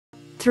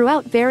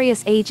Throughout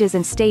various ages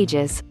and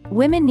stages,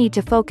 women need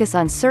to focus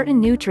on certain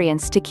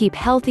nutrients to keep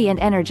healthy and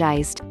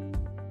energized.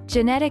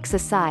 Genetics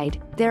aside,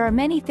 there are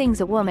many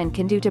things a woman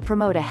can do to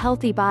promote a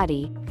healthy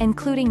body,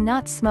 including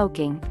not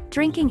smoking,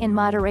 drinking in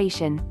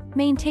moderation,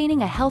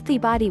 maintaining a healthy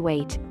body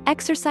weight,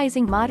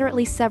 exercising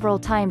moderately several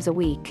times a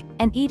week,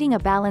 and eating a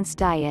balanced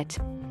diet.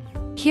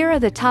 Here are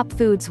the top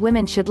foods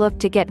women should look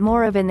to get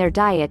more of in their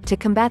diet to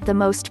combat the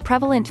most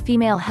prevalent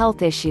female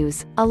health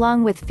issues,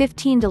 along with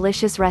 15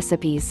 delicious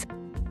recipes.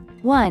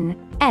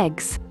 1.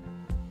 Eggs.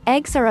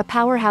 Eggs are a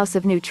powerhouse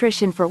of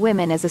nutrition for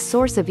women as a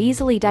source of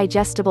easily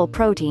digestible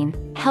protein,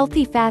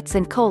 healthy fats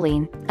and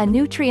choline, a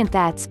nutrient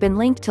that's been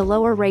linked to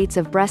lower rates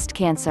of breast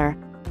cancer.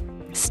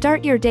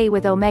 Start your day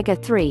with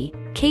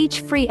omega-3,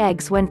 cage-free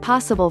eggs when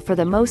possible for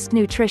the most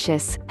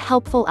nutritious,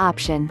 helpful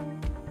option.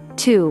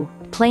 2.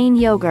 Plain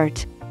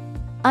yogurt.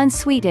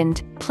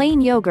 Unsweetened, plain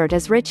yogurt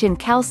is rich in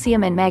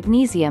calcium and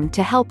magnesium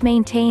to help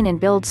maintain and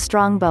build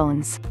strong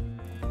bones.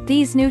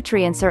 These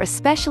nutrients are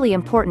especially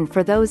important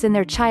for those in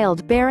their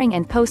childbearing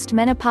and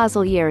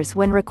postmenopausal years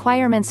when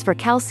requirements for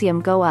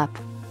calcium go up.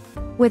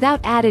 Without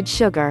added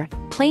sugar,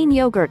 plain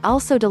yogurt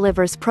also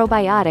delivers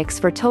probiotics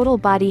for total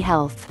body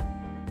health.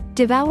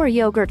 Devour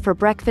yogurt for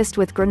breakfast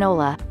with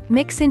granola,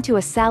 mix into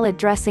a salad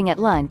dressing at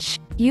lunch,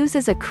 use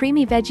as a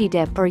creamy veggie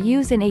dip or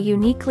use in a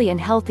uniquely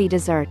and healthy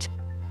dessert.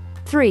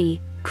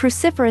 3.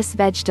 Cruciferous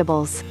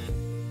vegetables.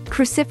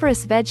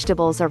 Cruciferous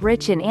vegetables are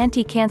rich in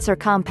anti-cancer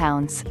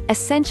compounds,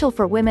 essential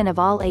for women of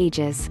all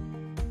ages.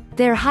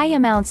 Their high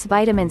amounts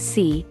vitamin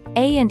C,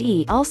 A and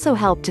E also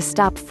help to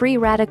stop free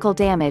radical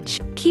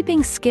damage,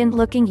 keeping skin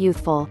looking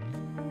youthful.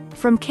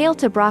 From kale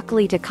to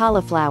broccoli to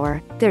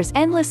cauliflower, there's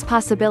endless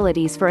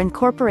possibilities for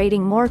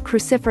incorporating more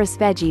cruciferous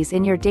veggies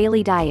in your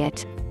daily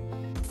diet.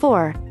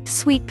 4.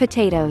 Sweet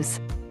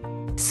potatoes.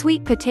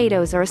 Sweet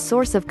potatoes are a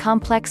source of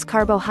complex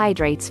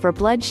carbohydrates for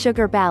blood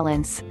sugar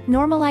balance,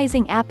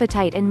 normalizing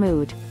appetite and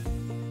mood.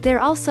 They're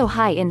also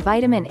high in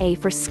vitamin A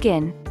for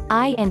skin,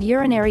 eye and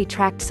urinary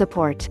tract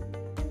support.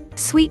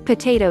 Sweet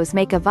potatoes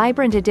make a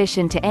vibrant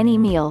addition to any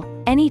meal,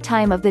 any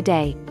time of the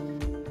day.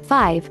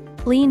 5.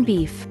 Lean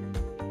beef.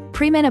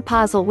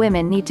 Premenopausal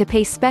women need to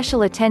pay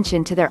special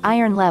attention to their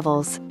iron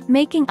levels,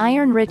 making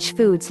iron-rich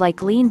foods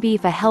like lean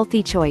beef a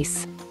healthy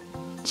choice.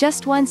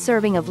 Just one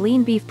serving of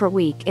lean beef per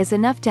week is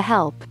enough to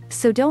help,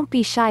 so don't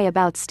be shy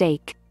about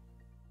steak.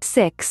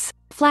 6.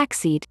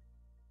 Flaxseed.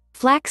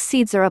 Flax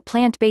seeds are a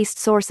plant-based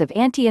source of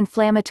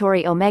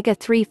anti-inflammatory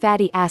omega-3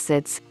 fatty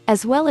acids,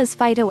 as well as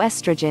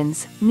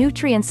phytoestrogens,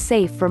 nutrients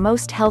safe for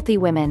most healthy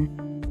women.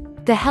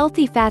 The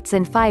healthy fats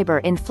and fiber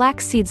in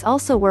flax seeds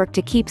also work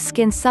to keep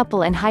skin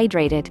supple and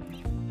hydrated.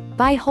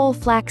 Buy whole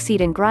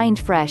flaxseed and grind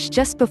fresh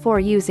just before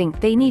using.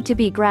 They need to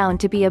be ground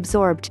to be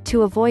absorbed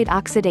to avoid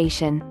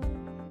oxidation.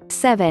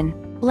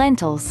 7.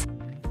 Lentils.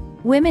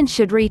 Women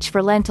should reach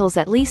for lentils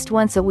at least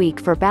once a week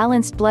for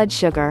balanced blood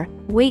sugar,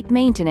 weight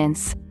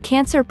maintenance,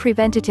 cancer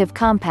preventative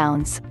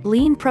compounds,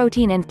 lean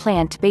protein and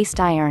plant-based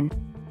iron.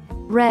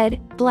 Red,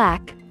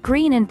 black,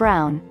 green and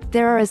brown,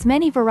 there are as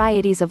many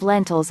varieties of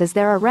lentils as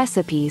there are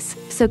recipes,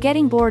 so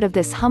getting bored of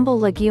this humble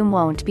legume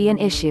won't be an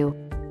issue.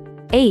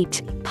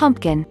 8.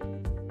 Pumpkin.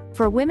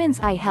 For women's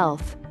eye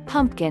health,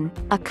 pumpkin,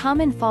 a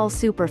common fall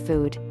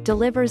superfood,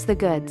 delivers the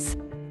goods.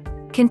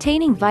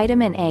 Containing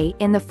vitamin A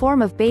in the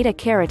form of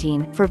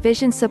beta-carotene for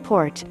vision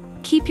support,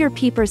 keep your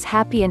peepers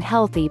happy and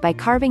healthy by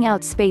carving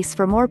out space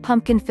for more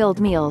pumpkin-filled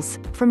meals,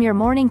 from your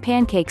morning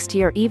pancakes to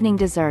your evening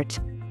dessert.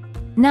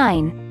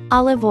 9.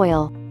 Olive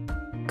oil.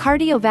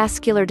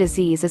 Cardiovascular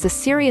disease is a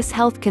serious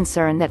health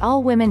concern that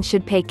all women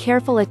should pay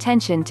careful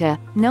attention to,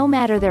 no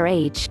matter their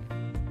age.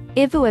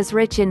 IVU is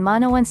rich in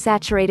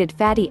monounsaturated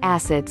fatty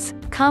acids,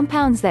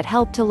 compounds that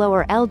help to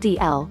lower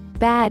LDL,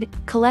 bad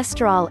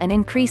cholesterol and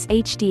increase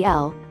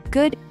HDL,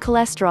 good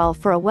cholesterol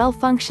for a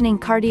well-functioning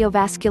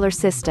cardiovascular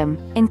system,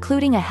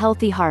 including a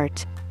healthy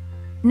heart.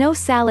 No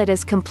salad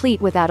is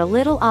complete without a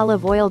little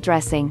olive oil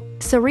dressing,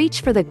 so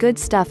reach for the good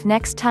stuff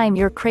next time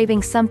you're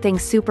craving something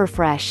super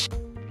fresh.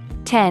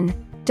 10.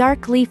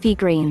 Dark leafy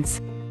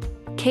greens.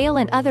 Kale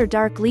and other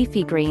dark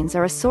leafy greens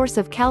are a source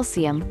of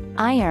calcium,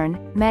 iron,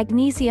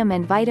 magnesium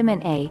and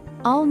vitamin A,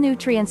 all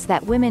nutrients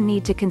that women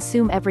need to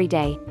consume every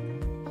day.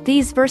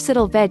 These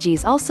versatile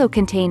veggies also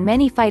contain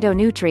many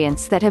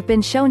phytonutrients that have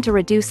been shown to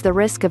reduce the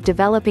risk of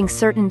developing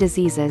certain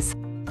diseases.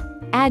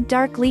 Add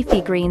dark leafy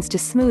greens to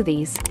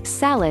smoothies,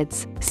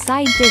 salads,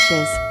 side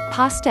dishes,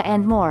 pasta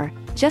and more.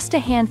 Just a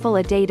handful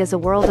a day does a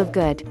world of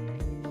good.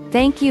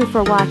 Thank you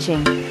for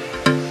watching.